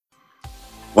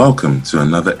Welcome to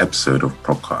another episode of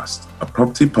Propcast, a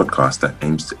property podcast that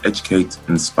aims to educate,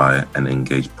 inspire, and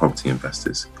engage property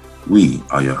investors. We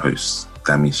are your hosts,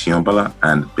 Dami Shiombala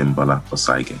and Bimbola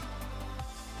Osaige.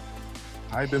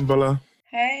 Hi, Bimbola.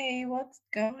 Hey, what's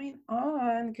going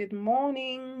on? Good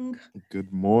morning.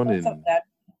 Good morning. What's up,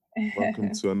 Dad?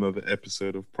 Welcome to another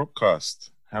episode of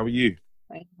Propcast. How are you?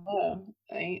 I know.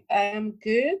 I am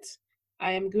good.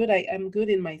 I am good. I am good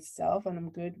in myself, and I'm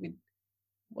good with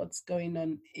what's going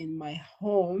on in my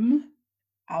home.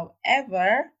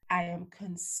 However, I am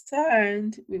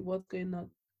concerned with what's going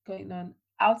on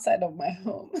outside of my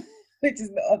home, which is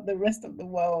the rest of the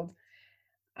world.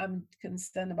 I'm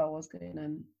concerned about what's going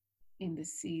on in the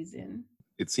season.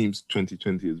 It seems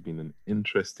 2020 has been an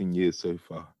interesting year so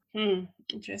far.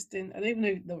 Interesting. I don't even know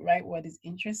if the right word is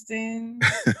interesting.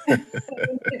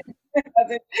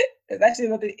 There's actually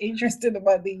nothing interesting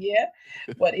about the year,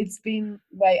 but it's been.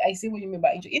 By I see what you mean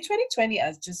by interesting. 2020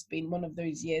 has just been one of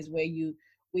those years where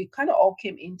we kind of all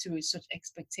came into with such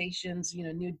expectations.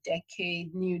 New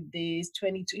decade, new this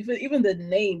 22. Even the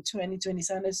name 2020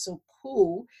 sounded so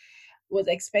cool. Was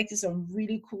expecting some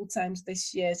really cool times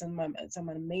this year, some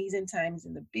amazing times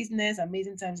in the business,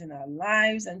 amazing times in our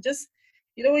lives, and just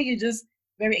when you just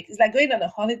it's like going on a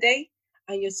holiday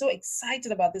and you're so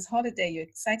excited about this holiday. You're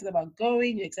excited about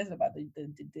going. You're excited about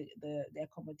the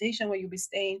accommodation where you'll be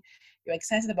staying. You're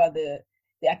excited about the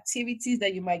activities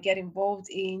that you might get involved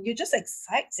in. You're just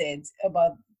excited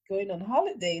about going on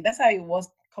holiday. That's how it was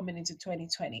coming into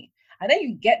 2020. And then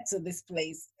you get to this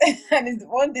place and it's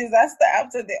one disaster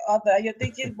after the other. You're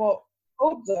thinking, but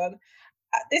hold on,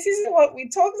 this isn't what we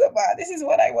talked about. This is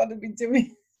what I want to be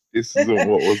doing. This isn't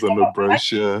what was on the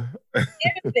brochure.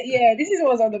 Yeah, this is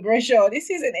what's on the brochure. This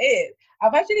isn't it.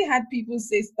 I've actually had people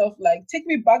say stuff like, take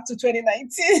me back to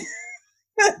 2019.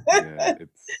 Yeah,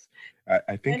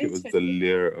 I think And it it's was the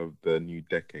lure of the new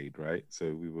decade, right?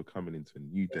 So we were coming into a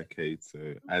new decade.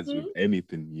 So as with Mhm,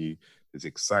 anything new, there's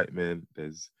excitement,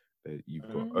 you've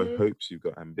got mhm, hopes, you've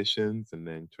got ambitions, and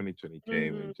then 2020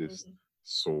 came and just mhm.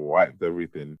 swiped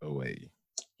everything away.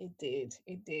 It did.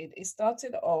 It did. It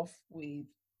started off with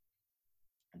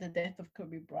the death of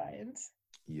Kobe Bryant.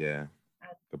 Yeah,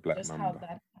 And the Black just how Mamba.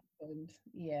 that happened.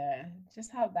 Yeah, just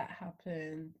how that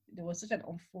happened. There was such an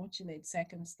unfortunate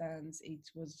circumstance. It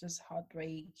was just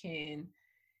heartbreaking.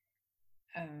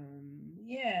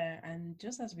 Yeah, and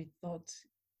just as we thought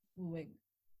we were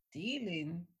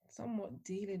somewhat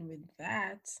dealing with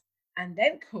that, and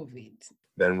then COVID.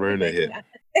 Then Rona COVID-19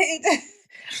 hit.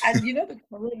 and the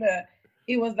corona,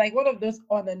 it was like one of those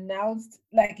unannounced,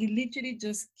 like it literally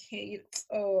just came.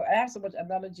 Oh, I have so much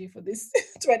analogy for this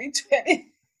 2020.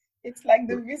 It's like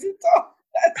the visitor.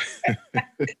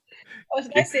 Or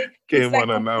should I say it's Came like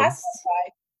the unannounced.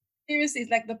 passerby. Seriously,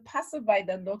 it's like the passerby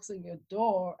that knocks on your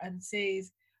door and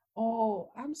says,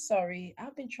 "Oh, I'm sorry,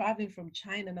 I've been traveling from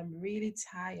China and I'm really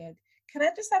tired. Can I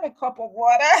just have a cup of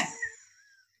water?"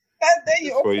 And then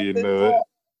you Before you open the know door it,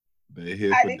 they're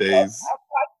here and for it comes days, out.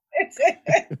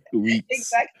 weeks,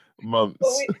 Exactly. But months.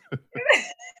 we,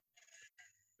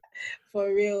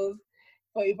 for real.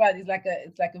 For in fact, it's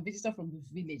like a visitor from the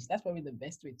village. That's probably the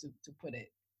best way to put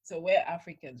it. So we're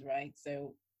Africans, right?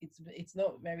 So it's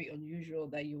not very unusual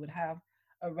that you would have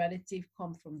a relative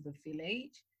come from the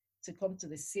village to come to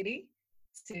the city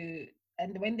to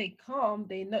and when they come,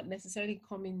 they're not necessarily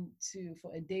coming to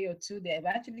for a day or two. They're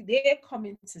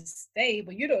coming to stay,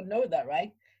 but you don't know that,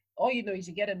 right? All you know is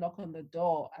you get a knock on the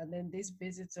door, and then this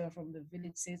visitor from the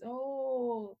village says,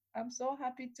 "Oh, I'm so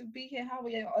happy to be here. How are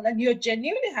you?" And you're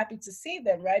genuinely happy to see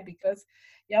them, right? Because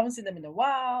you haven't seen them in a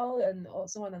while, and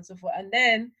so on and so forth. And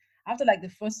then after like the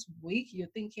first week, you're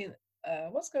thinking,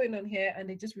 "What's going on here?" And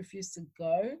they just refuse to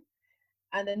go.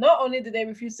 And then not only do they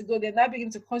refuse to go, they now begin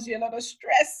to cause you a lot of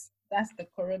stress. That's the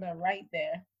corona right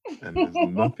there. And there's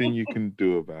nothing you can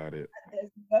do about it.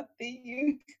 There's nothing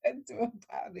you can do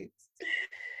about it.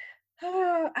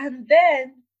 And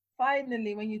then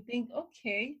finally, when you think,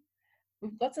 okay,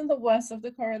 we've gotten the worst of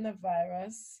the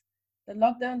coronavirus, the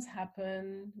lockdowns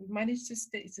happen, we've managed to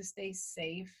stay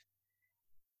safe.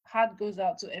 Heart goes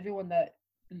out to everyone that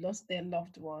lost their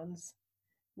loved ones.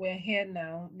 We're here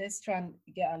now. Let's try and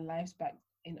get our lives back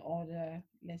in order.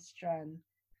 Let's try and,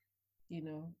 you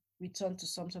know, return to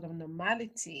some sort of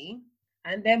normality.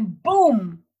 And then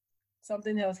boom,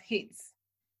 something else hits.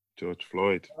 George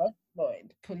Floyd. George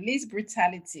Floyd, police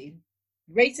brutality,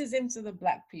 racism to the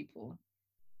black people,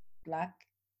 Black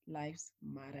Lives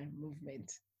Matter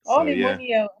movement. All So in yeah, 1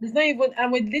 year. It's not even,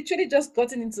 and we're literally just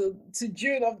gotten into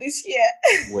June of this year.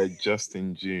 we're just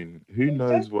in June. Who Just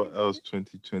knows what else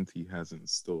 2020 has in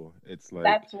store? It's like,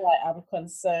 that's why I'm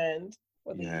concerned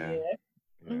for the yeah, year.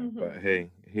 yeah. Mhm. But hey,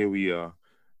 here we are,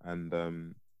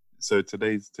 and so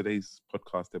today's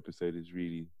podcast episode is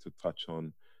really to touch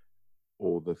on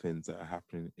all the things that are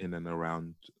happening in and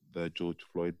around the George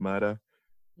Floyd murder,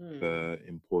 Mm, the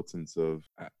importance of,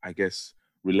 I guess,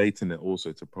 relating it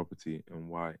also to property and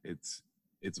why it's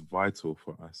vital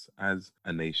for us as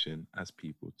a nation, as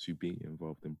people, to be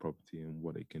involved in property and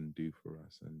what it can do for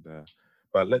us. And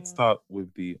but let's yeah. start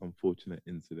with the unfortunate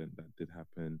incident that did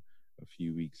happen a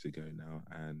few weeks ago now,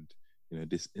 and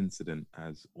this incident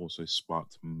has also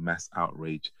sparked mass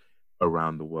outrage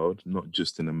around the world, not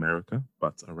just in America,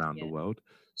 but around the Yeah. world.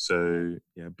 Yeah. So,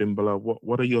 yeah, Bimbala,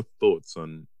 what are your thoughts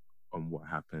on what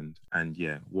happened, and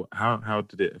yeah, how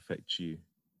did it affect you?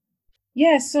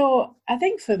 Yeah, so I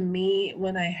think for me,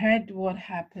 when I heard what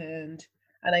happened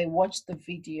and I watched the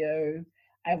video,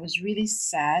 I was really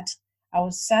sad. I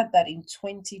was sad that in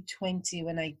 2020,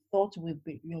 when I thought we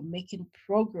were making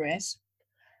progress,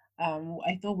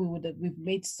 I thought we've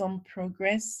made some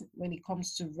progress when it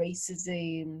comes to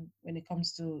racism, when it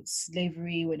comes to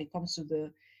slavery, when it comes to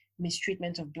the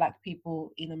mistreatment of Black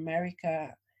people in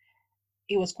America.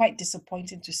 It was quite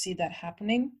disappointing to see that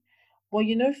happening. But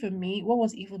for me, what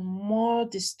was even more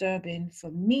disturbing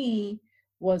for me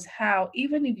was how,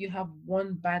 even if you have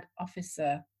one bad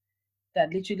officer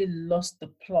that literally lost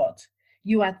the plot,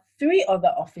 you had three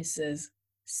other officers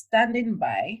standing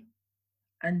by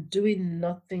and doing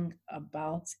nothing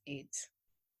about it.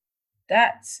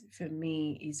 That for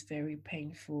me is very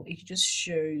painful. It just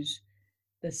shows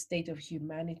the state of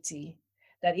humanity,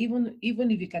 that even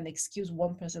if you can excuse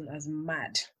one person as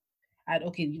mad, and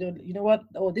okay, you know what,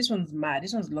 oh, this one's mad,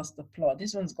 this one's lost the plot,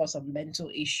 this one's got some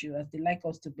mental issue, as they like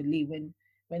us to believe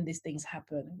when these things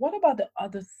happen. What about the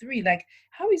other three? Like,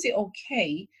 how is it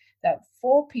okay that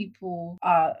four people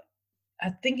are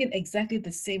thinking exactly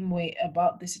the same way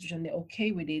about the situation? They're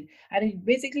okay with it, and it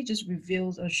basically just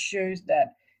reveals or shows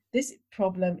that this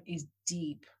problem is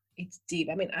deep. It's deep.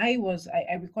 I mean, I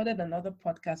recorded another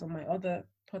podcast on my other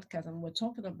podcast, and we're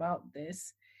talking about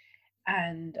this,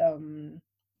 and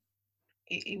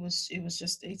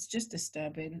it's just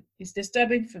disturbing. It's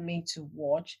disturbing for me to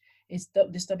watch. It's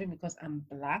disturbing because I'm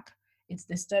Black. It's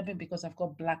disturbing because I've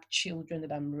got Black children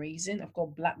that I'm raising. I've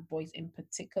got Black boys in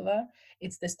particular.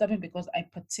 It's disturbing because I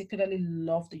particularly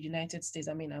love the United States.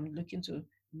 I mean, I'm looking to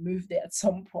move there at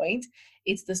some point.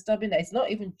 It's disturbing that it's not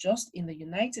even just in the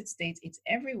United States, it's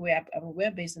everywhere. I mean,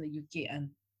 we're based in the UK, and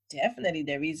definitely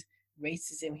there is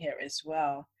racism here as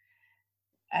well.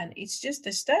 And it's just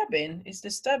disturbing. It's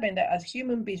disturbing that as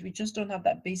human beings, we just don't have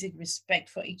that basic respect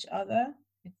for each other.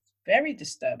 It's very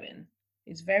disturbing.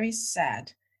 It's very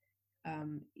sad.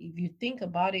 If you think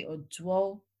about it or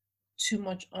dwell too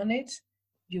much on it,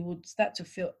 you would start to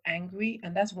feel angry.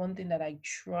 And that's one thing that I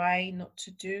try not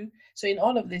to do. So, in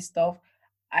all of this stuff,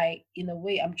 in a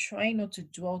way, I'm trying not to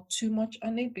dwell too much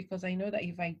on it, because I know that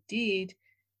if I did,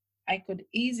 I could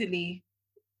easily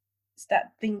start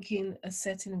thinking a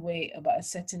certain way about a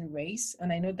certain race.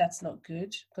 And I know that's not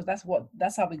good, because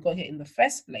that's how we got here in the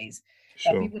first place,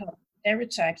 that Sure. people have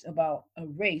stereotypes about a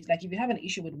race. Like, if you have an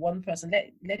issue with one person,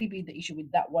 let it be the issue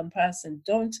with that one person.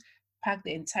 Don't pack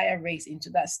the entire race into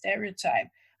that stereotype.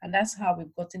 And that's how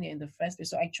we've gotten here in the first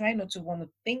place. So I try not to want to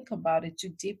think about it too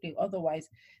deeply. Otherwise,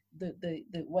 the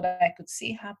what I could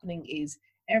see happening is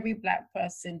every Black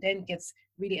person then gets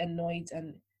really annoyed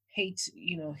and hate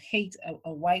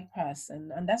a white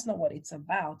person. And that's not what it's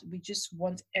about. We just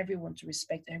want everyone to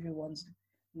respect everyone's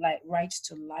rights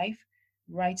to life,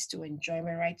 rights to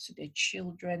enjoyment, rights to their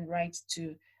children, rights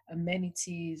to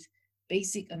amenities,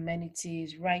 basic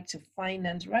amenities, right to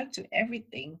finance, right to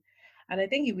everything. And I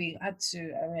think if we had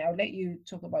to, I mean, I'll let you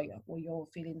talk about what your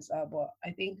feelings are, but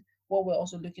I think what we're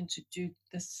also looking to do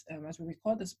this, as we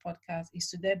record this podcast, is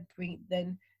to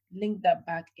then link that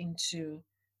back into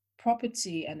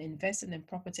property and investing in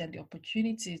property and the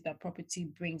opportunities that property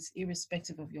brings,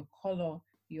 irrespective of your color,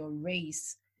 your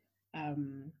race.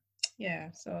 Um,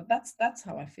 yeah, so that's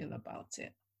how I feel about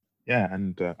it. Yeah,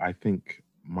 and I think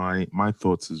my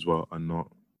thoughts as well are not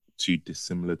too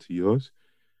dissimilar to yours.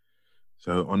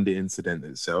 So on the incident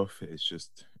itself, it's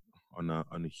just on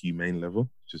a humane level,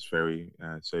 just very.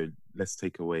 So let's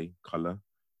take away color,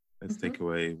 let's Hmm. take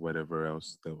away whatever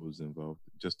else that was involved.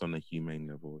 Just on a humane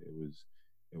level, it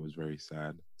was very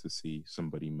sad to see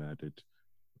somebody murdered,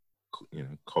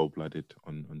 cold blooded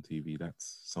on TV.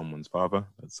 That's someone's father,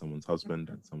 that's someone's husband,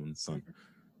 that's someone's son.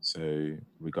 So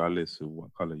regardless of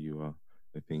what color you are,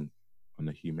 I think on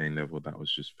a humane level, that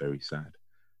was just very sad.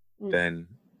 Mm. Then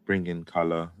bring in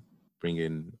color, bring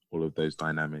in all of those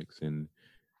dynamics, and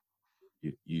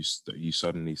you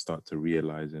suddenly start to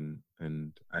realize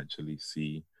and actually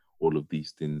see all of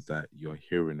these things that you're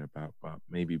hearing about. But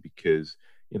maybe because,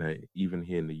 even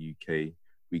here in the UK,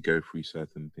 we go through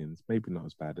certain things, maybe not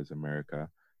as bad as America,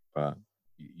 but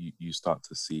you start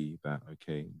to see that,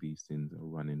 okay, these things are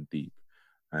running deep.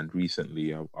 And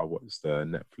recently, I watched a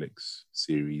Netflix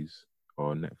series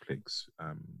or a Netflix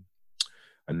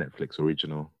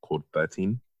original called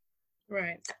 13.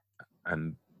 Right.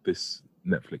 And this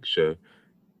Netflix show,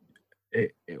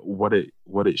 what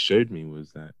it showed me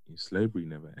was that slavery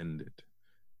never ended.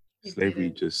 It Slavery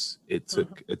didn't. just Uh-huh.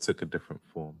 it took a different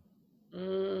form.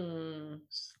 Mm.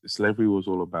 Slavery was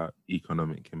all about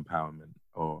economic empowerment,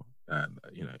 or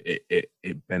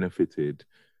it benefited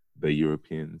the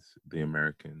Europeans, the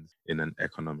Americans, in an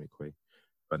economic way.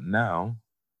 But now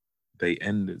they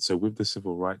ended. So with the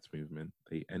civil rights movement,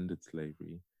 they ended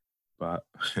slavery, but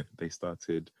they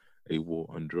started a war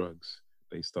on drugs.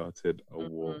 They started a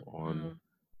war on.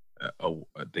 Mm-hmm.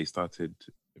 They started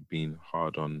being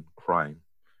hard on crime,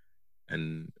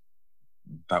 and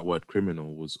that word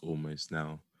criminal was almost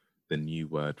now the new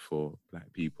word for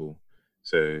black people.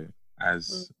 So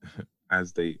Mm.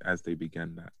 as as they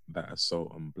began that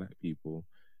assault on black people,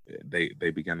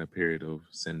 they began a period of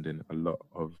sending a lot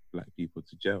of black people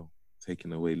to jail,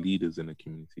 taking away leaders in the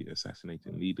community,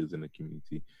 assassinating leaders in the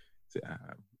community, to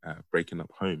breaking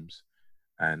up homes.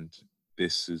 And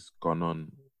this has gone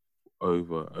on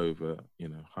over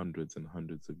hundreds and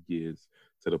hundreds of years,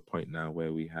 to the point now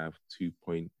where we have 2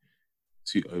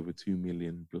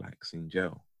 million blacks in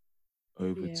jail,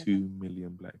 over Yeah. 2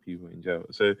 million black people in jail.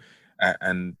 So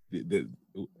and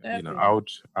Everywhere.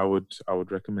 I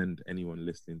would recommend anyone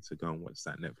listening to go and watch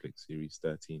that Netflix series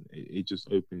 13. It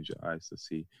just opens your eyes to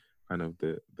see kind of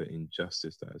the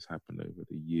injustice that has happened over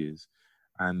the years.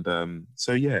 And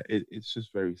so yeah, it's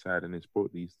just very sad, and it's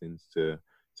brought these things to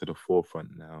the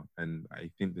forefront now. And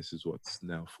I think this is what's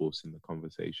now forcing the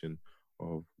conversation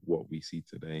of what we see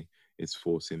today. It's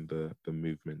forcing the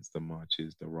movements, the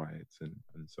marches, the riots,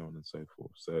 and so on and so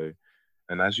forth. So,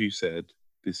 and as you said,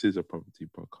 this is a property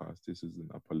podcast. This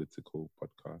isn't a political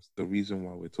podcast. The reason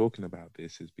why we're talking about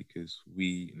this is because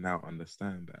we now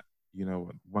understand that,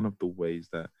 one of the ways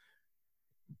that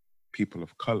people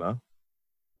of color,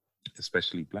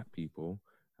 especially black people,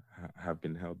 have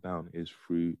been held down is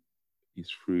through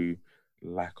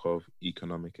lack of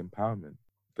economic empowerment.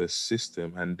 The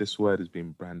system, and this word has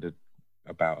been branded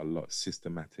about a lot: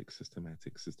 systematic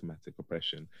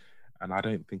oppression. And I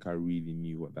don't think I really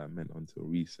knew what that meant until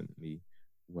recently,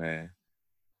 where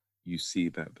you see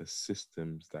that the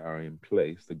systems that are in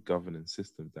place, the governance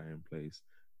systems that are in place,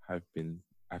 have been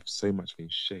have so much been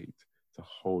shaped to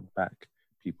hold back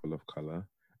people of color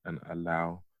and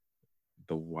allow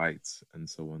the whites and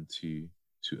so on to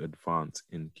advance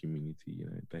in community.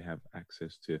 They have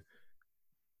access to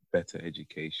better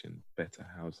education, better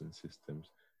housing systems,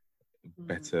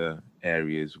 better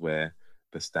areas where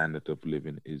the standard of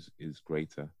living is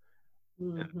greater.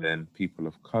 And Mm-hmm. then people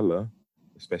of color,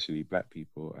 especially black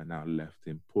people, are now left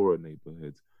in poorer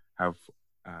neighborhoods, have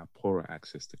poorer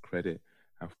access to credit,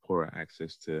 have poorer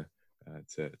access to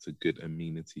good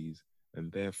amenities,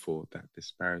 and therefore that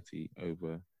disparity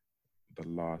over the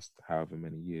last however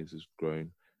many years has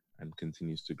grown and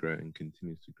continues to grow and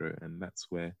continues to grow. And that's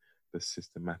where the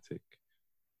systematic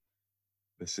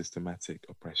the systematic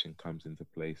oppression comes into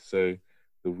place. So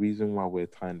the reason why we're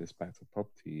tying this back to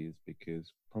property is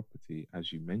because property,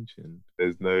 as you mentioned,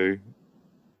 there's no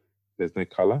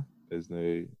color, there's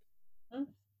no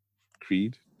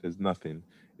creed, there's nothing.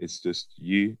 It's just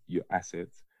your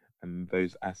assets, and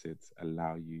those assets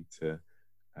allow you to,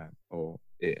 or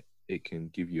it can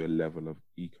give you a level of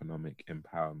economic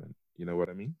empowerment. You know what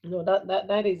I mean? No,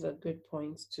 that is a good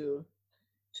point to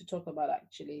talk about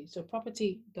actually. So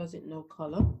property doesn't know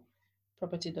color,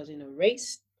 property doesn't know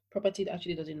race, property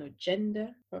actually doesn't know gender,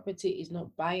 property is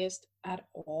not biased at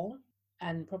all.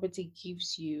 And property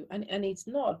gives you, and it's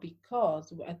not,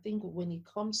 because I think when it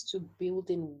comes to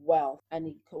building wealth, when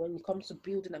it comes to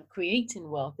building and creating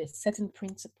wealth, there's certain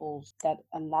principles that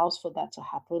allows for that to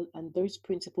happen, and those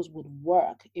principles would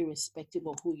work irrespective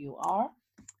of who you are,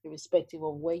 irrespective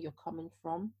of where you're coming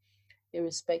from,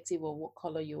 irrespective of what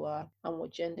color you are and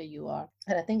what gender you are.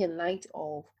 And I think in light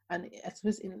of, and I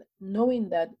suppose in knowing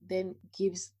that, then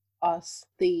gives us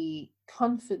the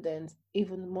confidence,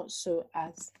 even more so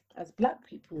as black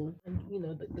people. And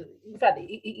in fact,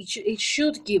 it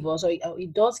should give us, or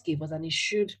it does give us, and it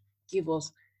should give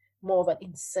us more of an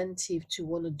incentive to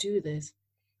want to do this,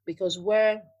 because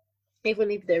where,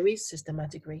 even if there is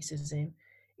systematic racism,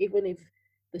 even if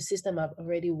the system have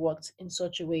already worked in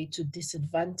such a way to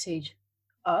disadvantage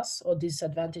us or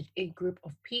disadvantage a group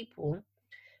of people,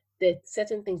 there are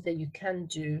certain things that you can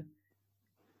do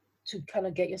to kind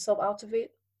of get yourself out of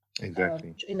it.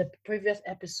 Exactly. In the previous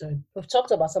episode, we've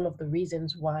talked about some of the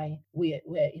reasons why we're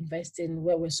investing,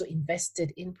 where we're so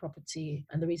invested in property,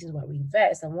 and the reasons why we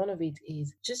invest. And one of it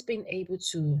is just being able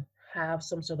to have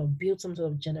some sort of build some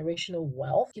sort of generational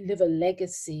wealth, you live a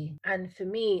legacy. And for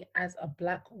me, as a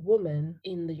Black woman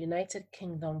in the United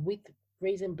Kingdom with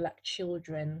raising Black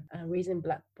children and raising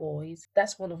Black boys,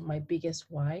 that's one of my biggest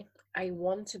why. I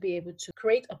want to be able to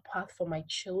create a path for my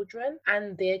children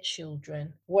and their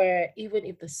children, where even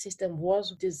if the system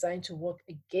was designed to work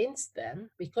against them,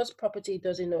 because property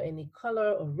doesn't know any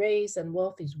color or race and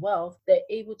wealth is wealth, they're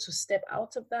able to step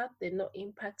out of that. They're not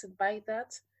impacted by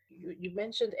that. You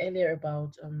mentioned earlier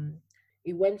about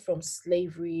it went from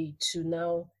slavery to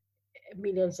now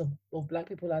millions of Black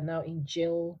people are now in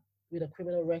jail with a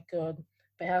criminal record,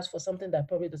 perhaps for something that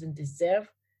probably doesn't deserve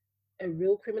a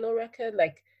real criminal record.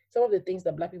 Like some of the things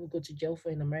that Black people go to jail for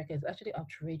in America is actually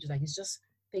outrageous. Like it's just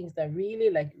things that really,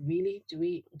 like, really, do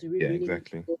we Yeah, really need to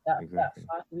exactly. go that Exactly.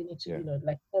 far? Do we need to, Yeah.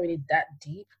 like, not really that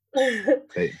deep?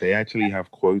 They actually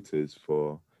have quotas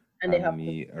for And how they have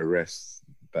many arrests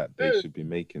that they mm, should be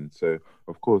making. So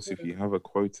of course, if mm, you have a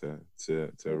quota to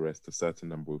mm, arrest a certain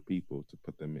number of people to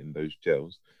put them in those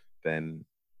jails, then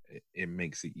it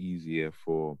makes it easier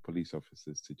for police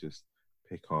officers to just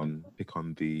pick on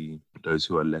the those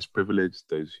who are less privileged,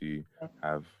 those who mm,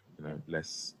 have yeah,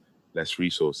 less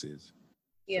resources.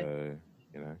 yeah. So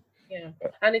Yeah.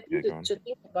 but, And the thing yeah, go on. to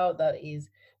think about that is,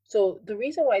 so the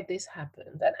reason why this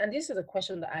happened, and this is a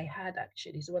question that I had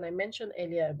actually. So when I mentioned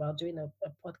earlier about doing a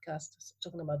podcast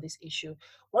talking about this issue,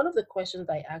 one of the questions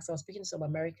I asked, I was speaking to some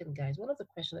American guys, one of the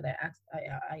questions that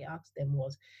I asked them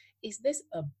was, is this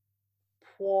a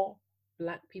poor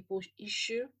Black people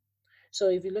issue? So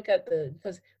if you look at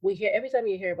because we hear every time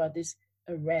you hear about this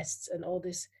arrests and all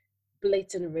this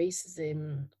blatant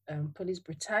racism, police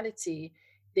brutality,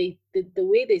 the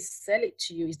way they sell it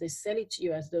to you is they sell it to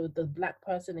you as though the Black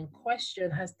person in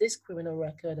question has this criminal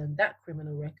record and that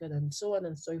criminal record and so on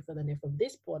and so forth, and they're from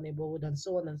this poor neighborhood and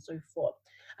so on and so forth.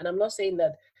 And I'm not saying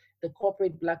that the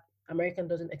corporate Black American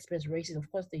doesn't experience racism.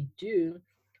 Of course they do,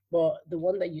 but the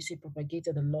one that you see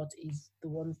propagated a lot is the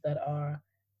ones that are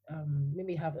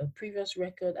maybe have a previous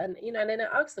record. And and then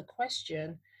I asked the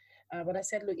question, but I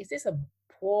said, look, is this a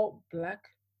poor Black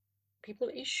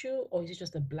people issue or is it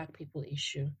just a Black people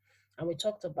issue? And we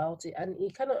talked about it, and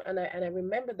it kind of, and I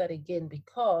remember that again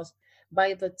because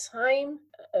by the time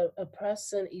a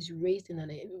person is raised in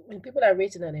when people are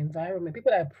raised in an environment,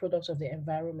 people are products of the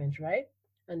environment, right?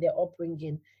 And their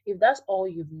upbringing. If that's all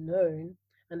you've known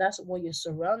and that's what you're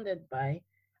surrounded by,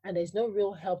 and there's no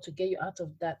real help to get you out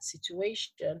of that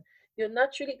situation, you're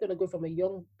naturally going to go from a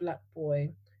young Black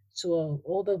boy to an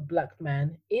older Black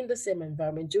man in the same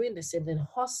environment, doing the same thing,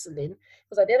 hustling.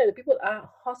 Because at the end of the people are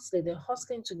hustling. They're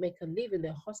hustling to make a living.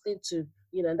 They're hustling to,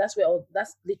 and that's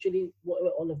literally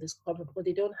where all of this comes from because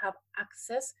they don't have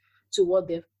access to what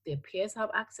their peers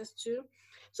have access to.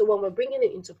 So when we're bringing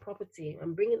it into property,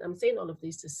 I'm saying all of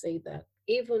this to say that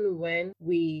even when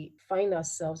we find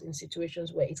ourselves in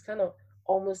situations where it's kind of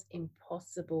almost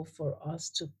impossible for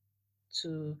us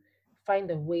to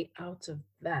find a way out of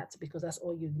that because that's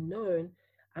all you've known,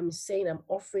 I'm saying I'm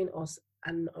offering us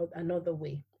another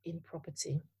way in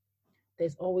property.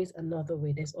 There's always another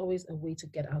way. There's always a way to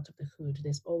get out of the hood.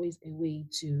 There's always a way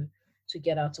to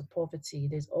get out of poverty.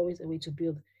 There's always a way to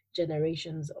build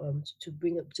generations, to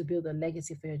build a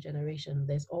legacy for your generation.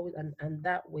 There's always, and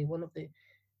that way, one of the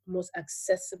most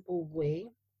accessible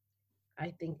way,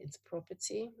 I think, it's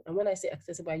property. And when I say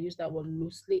accessible, I use that word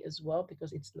loosely as well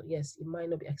because it's not, yes, it might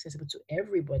not be accessible to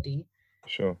everybody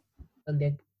Sure. on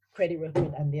their credit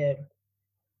record and their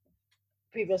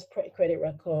previous credit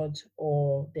record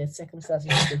or their circumstances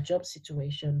or the job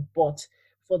situation. But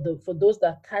for those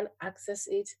that can access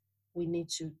it, we need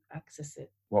to access it.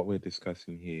 What we're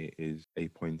discussing here is a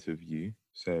point of view.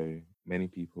 So many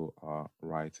people are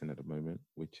rioting at the moment,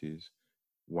 which is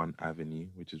one avenue,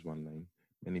 which is one lane.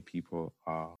 Many people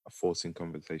are forcing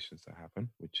conversations to happen,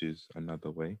 which is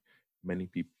another way. Many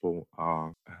people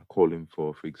are calling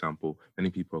for example, many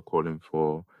people are calling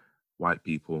for white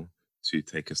people to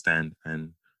take a stand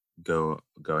and go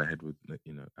ahead with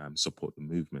support the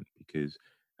movement because,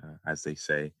 as they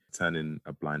say, turning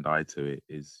a blind eye to it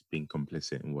is being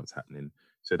complicit in what's happening.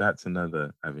 So that's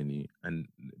another avenue. And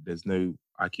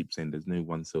I keep saying there's no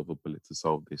one silver bullet to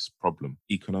solve this problem.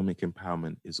 Economic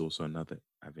empowerment is also another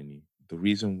avenue.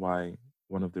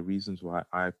 One of the reasons why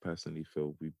I personally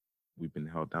feel we've been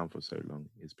held down for so long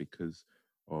is because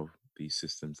of these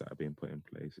systems that are being put in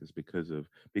place. Is because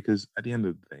at the end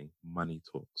of the day, money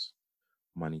talks.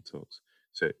 Money talks.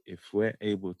 So if we're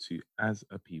able to, as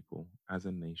a people, as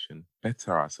a nation,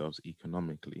 better ourselves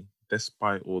economically,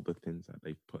 despite all the things that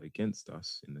they've put against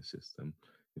us in the system,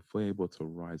 if we're able to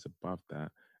rise above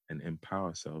that and empower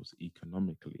ourselves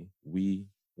economically, we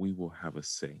will have a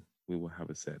say. We will have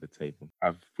a say at the table.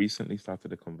 I've recently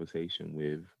started a conversation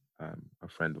with a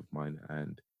friend of mine,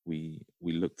 and we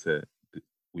looked at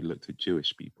we looked at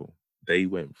Jewish people. They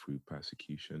went through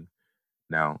persecution.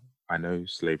 Now, I know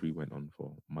slavery went on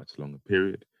for a much longer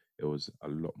period. It was a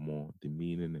lot more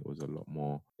demeaning. It was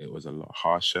a lot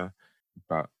harsher,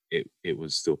 but it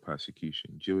was still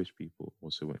persecution. Jewish people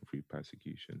also went through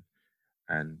persecution.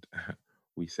 And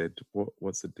we said,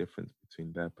 what's the difference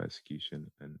between their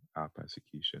persecution and our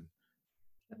persecution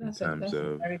in terms That's a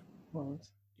of, very good point.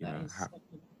 you That know, is how, such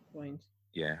a good point.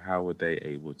 yeah, how were they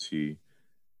able to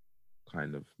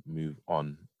kind of move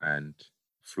on and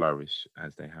flourish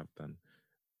as they have done?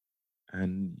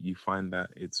 And you find that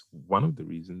it's one of the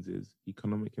reasons is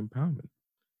economic empowerment.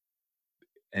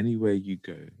 Anywhere you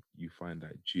go, you find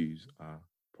that Jews are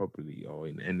probably, or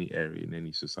in any area, in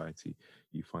any society,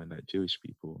 you find that Jewish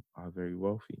people are very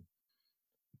wealthy.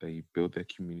 They build their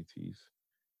communities,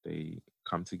 they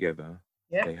come together,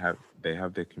 Yeah. they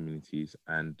have their communities,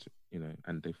 and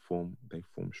and they form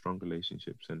strong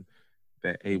relationships, and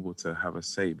they're able to have a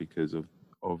say because of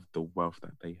the wealth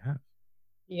that they have.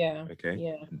 Yeah. Okay.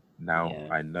 Yeah. Now, Yeah.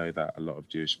 I know that a lot of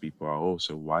Jewish people are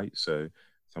also white, so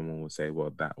someone will say,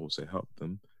 well, that also helped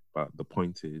them. But the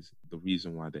point is, the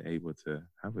reason why they're able to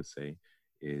have a say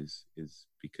is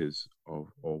because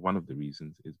of, or one of the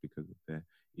reasons is because of their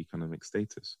economic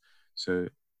status. So,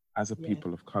 as a Yeah.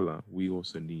 people of color, we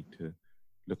also need to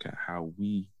look at how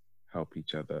we help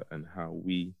each other and how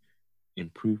we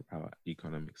improve our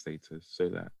economic status so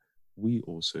that we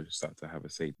also start to have a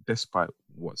say, despite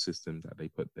what systems that they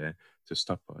put there to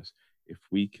stop us. If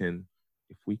we can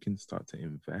start to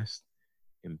invest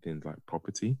in things like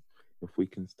property, if we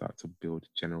can start to build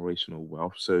generational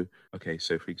wealth. So okay,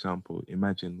 so for example,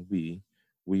 imagine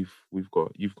we've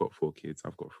got, you've got 4 kids,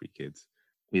 I've got 3 kids.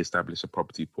 We establish a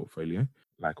property portfolio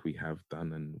like we have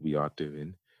done and we are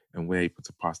doing, and we're able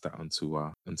to pass that onto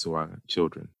our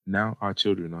children. Now our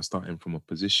children are starting from a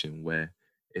position where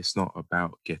it's not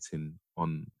about getting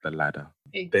on the ladder.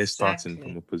 They're starting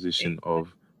from Exactly. a position Exactly.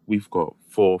 of, we've got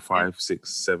four, Yeah. five,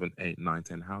 six, seven, eight, nine,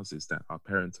 10 houses that our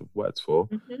parents have worked for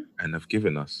Mm-hmm. and have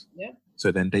given us. Yeah.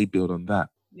 So then they build on that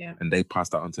Yeah. and they pass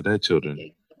that on to their children, Yeah.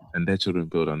 and their children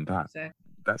build on that. Exactly.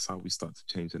 That's how we start to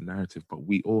change the narrative. But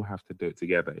we all have to do it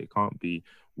together. It can't be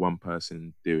one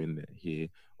person doing it here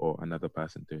or another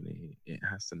person doing it here. It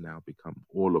has to now become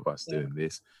all of us Yeah. doing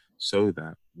this so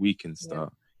that we can Yeah.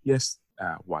 start. Yes,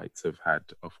 whites have had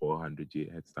a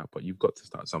 400-year head start, but you've got to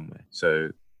start somewhere.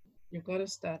 So You've got to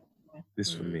start.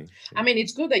 this for Mm. me. I Yeah. mean,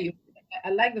 it's good that you. I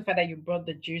like the fact that you brought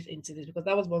the Jews into this because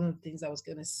that was one of the things I was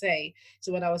going to say.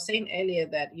 So when I was saying earlier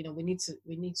that we need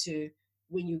to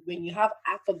when you have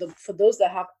for those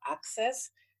that have access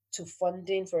to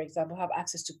funding, for example, have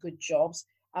access to good jobs,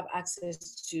 have access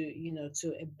to to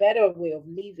a better way of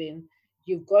living,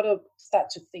 you've got to start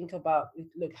to think about,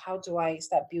 look, how do I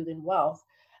start building wealth?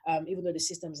 Even though the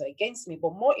systems are against me,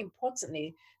 but more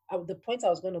importantly, the point I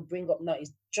was going to bring up now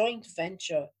is joint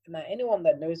venture. Now, anyone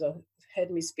that knows or heard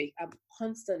me speak, I'm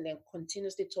constantly and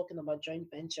continuously talking about joint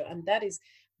venture, and that is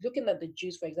looking at the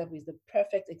Jews, for example, is the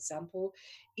perfect example.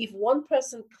 If one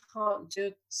person can't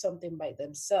do something by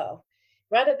themselves,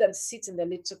 rather than sit in the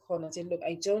little corner and say, look,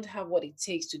 I don't have what it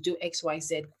takes to do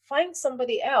XYZ, find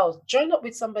somebody else, join up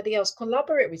with somebody else,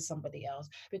 collaborate with somebody else.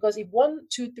 Because if one,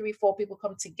 two, three, four people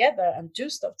come together and do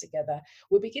stuff together,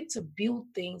 we begin to build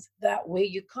things that way.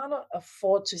 You cannot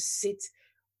afford to sit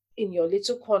in your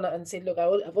little corner and say, look,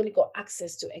 I've only got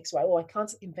access to X, Y. Oh, I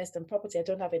can't invest in property. I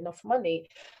don't have enough money.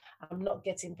 I'm not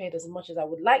getting paid as much as I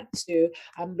would like to.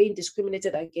 I'm being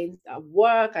discriminated against at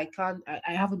work. I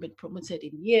haven't been promoted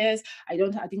in years. I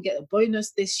didn't get a bonus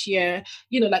this year.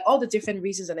 Like all the different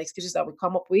reasons and excuses that we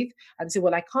come up with and say,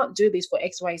 well, I can't do this for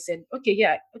X, Y, Z. Okay,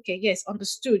 yeah, okay, yes,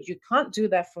 understood. You can't do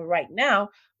that for right now.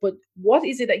 But what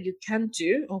is it that you can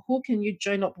do, or who can you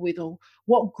join up with, or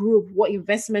what group, what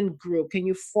investment group can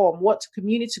you form? What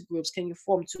community groups can you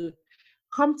form to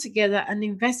come together and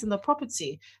invest in the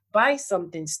property? Buy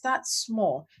something, start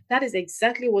small. That is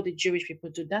exactly what the Jewish people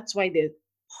do. That's why they're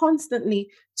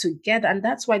constantly together. And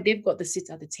that's why they've got the seat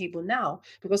at the table now.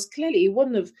 Because clearly it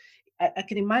wouldn't have. I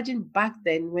can imagine back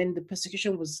then when the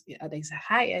persecution was at its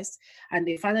highest and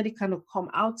they finally kind of come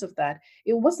out of that,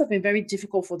 it must have been very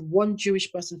difficult for one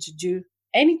Jewish person to do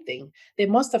anything. They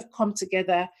must have come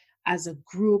together as a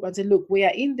group and say, look, we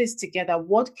are in this together.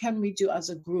 What can we do as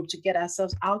a group to get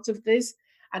ourselves out of this?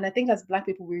 And I think as Black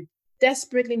people, we're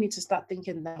desperately need to start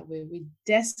thinking that way. We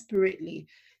desperately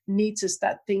need to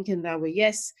start thinking that way.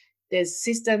 Yes, there's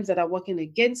systems that are working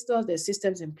against us. There's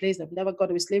systems in place that have never got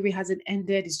away. Slavery hasn't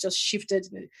ended. It's just shifted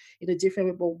in a different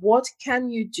way. But what can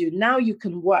you do? Now you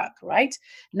can work, right?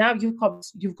 Now you've got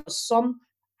some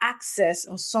access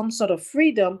or some sort of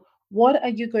freedom. What are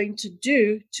you going to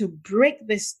do to break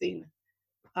this thing?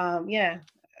 Yeah,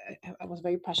 I was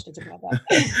very passionate about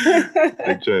The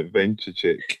that. joint venture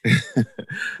chick.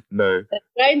 No, The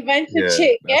joint venture yeah,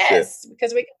 chick, that's it. yes,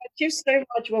 because we can achieve so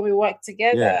much when we work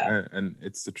together. Yeah, and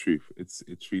it's the truth. It's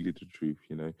really the truth,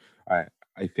 you know.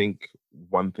 I think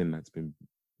one thing that's been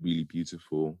really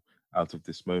beautiful out of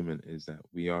this moment is that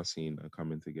we are seeing a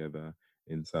coming together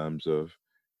in terms of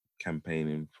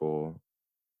campaigning for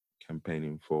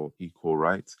equal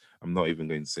rights. I'm not even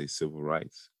going to say civil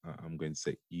rights. I'm going to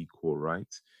say equal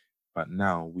rights. But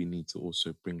now we need to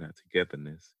also bring that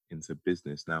togetherness into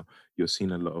business. Now, you're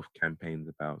seeing a lot of campaigns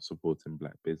about supporting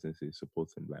Black businesses,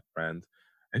 supporting Black brands.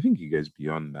 I think it goes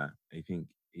beyond that. I think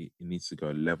it needs to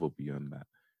go a level beyond that,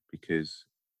 because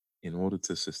in order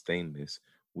to sustain this,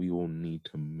 we all need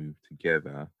to move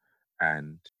together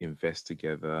and invest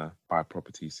together, buy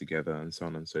properties together, and so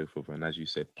on and so forth. And as you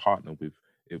said, partner with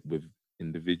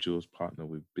individuals, partner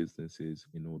with businesses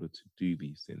in order to do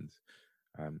these things.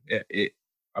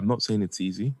 I'm not saying it's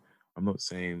easy. I'm not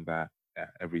saying that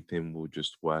everything will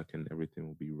just work and everything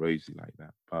will be rosy like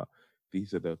that. But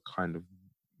these are the kind of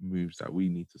moves that we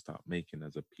need to start making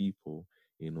as a people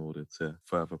in order to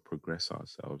further progress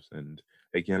ourselves. And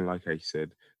again, like I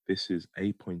said, this is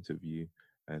a point of view,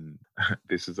 and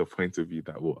this is a point of view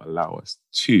that will allow us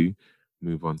to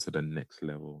move on to the next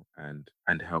level and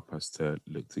help us to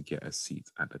look to get a seat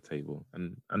at the table.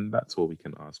 And that's all we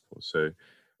can ask for. So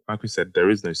like we said, there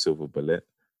is no silver bullet.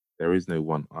 There is no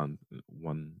one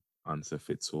answer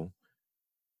fits all.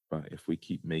 But if we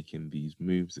keep making these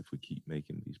moves, if we keep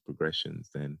making these progressions,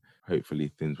 then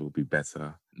hopefully things will be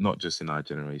better, not just in our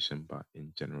generation, but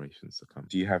in generations to come.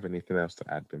 Do you have anything else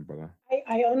to add, Bimbola?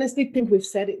 I honestly think we've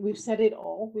said it. We've said it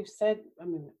all. We've said. I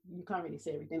mean, you can't really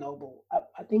say everything all, but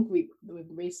I think we've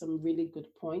raised some really good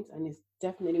points, and it's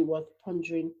definitely worth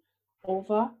pondering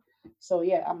over. So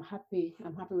yeah, I'm happy.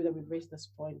 I'm happy with that we've raised this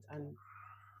point, and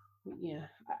yeah,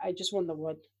 I just want the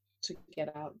word to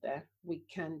get out there. We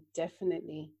can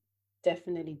definitely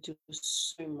do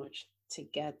so much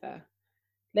together.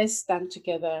 Let's stand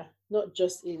together, not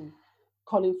just in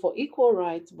calling for equal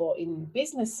rights, but in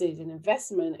businesses, in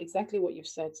investment, exactly what you've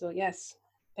said. So yes,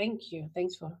 thank you.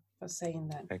 Thanks for saying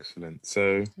that. Excellent.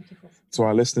 So, Thank you for to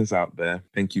our listeners out there,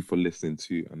 thank you for listening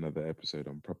to another episode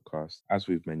on Propcast. As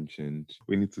we've mentioned,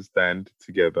 we need to stand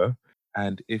together.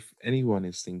 And if anyone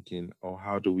is thinking, oh,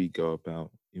 how do we go about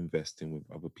investing with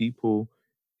other people?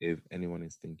 If anyone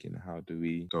is thinking, how do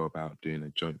we go about doing a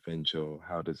joint venture, or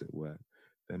how does it work?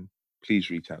 Then please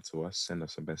reach out to us, send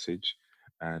us a message,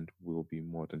 and we'll be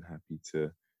more than happy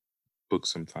to book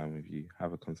some time with you,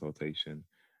 have a consultation.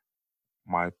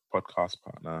 My podcast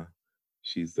partner,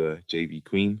 she's the JV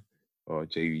queen or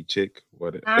JV chick,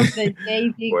 I'm the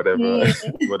JV whatever,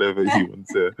 queen. whatever you want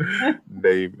to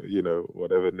name,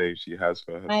 whatever name she has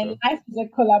for My herself. life is a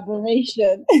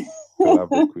collaboration.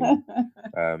 Collabo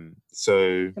queen.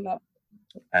 So, Collab-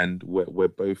 and we're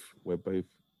both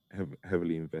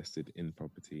heavily invested in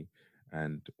property,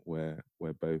 and we're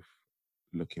both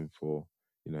looking for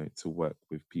to work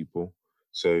with people.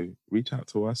 So reach out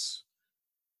to us.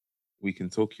 We can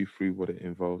talk you through what it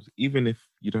involves. Even if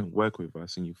you don't work with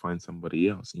us and you find somebody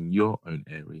else in your own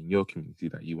area, in your community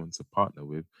that you want to partner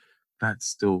with, that's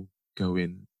still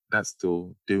that's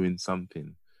still doing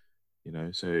something,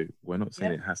 So we're not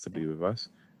saying Yep. it has to be with us.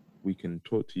 We can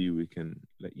talk to you, we can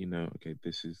let you know, okay,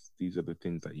 these are the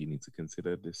things that you need to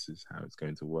consider. This is how it's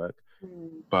going to work.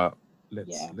 Mm, But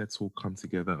yeah. let's all come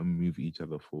together and move each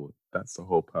other forward. That's the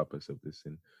whole purpose of this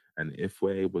thing. And if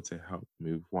we're able to help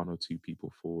move one or two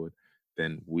people forward,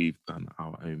 then we've done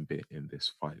our own bit in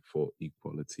this fight for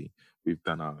equality. We've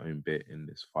done our own bit in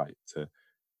this fight to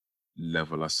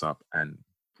level us up and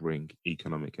bring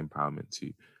economic empowerment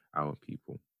to our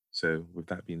people. So with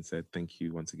that being said, thank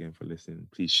you once again for listening.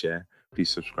 Please share, please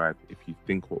subscribe. If you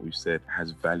think what we've said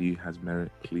has value, has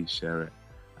merit, please share it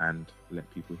and let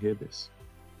people hear this.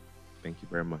 Thank you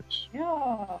very much.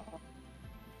 Yeah.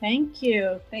 Thank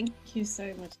you. Thank you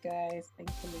so much, guys.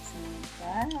 Thanks for listening.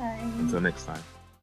 Bye. Until next time.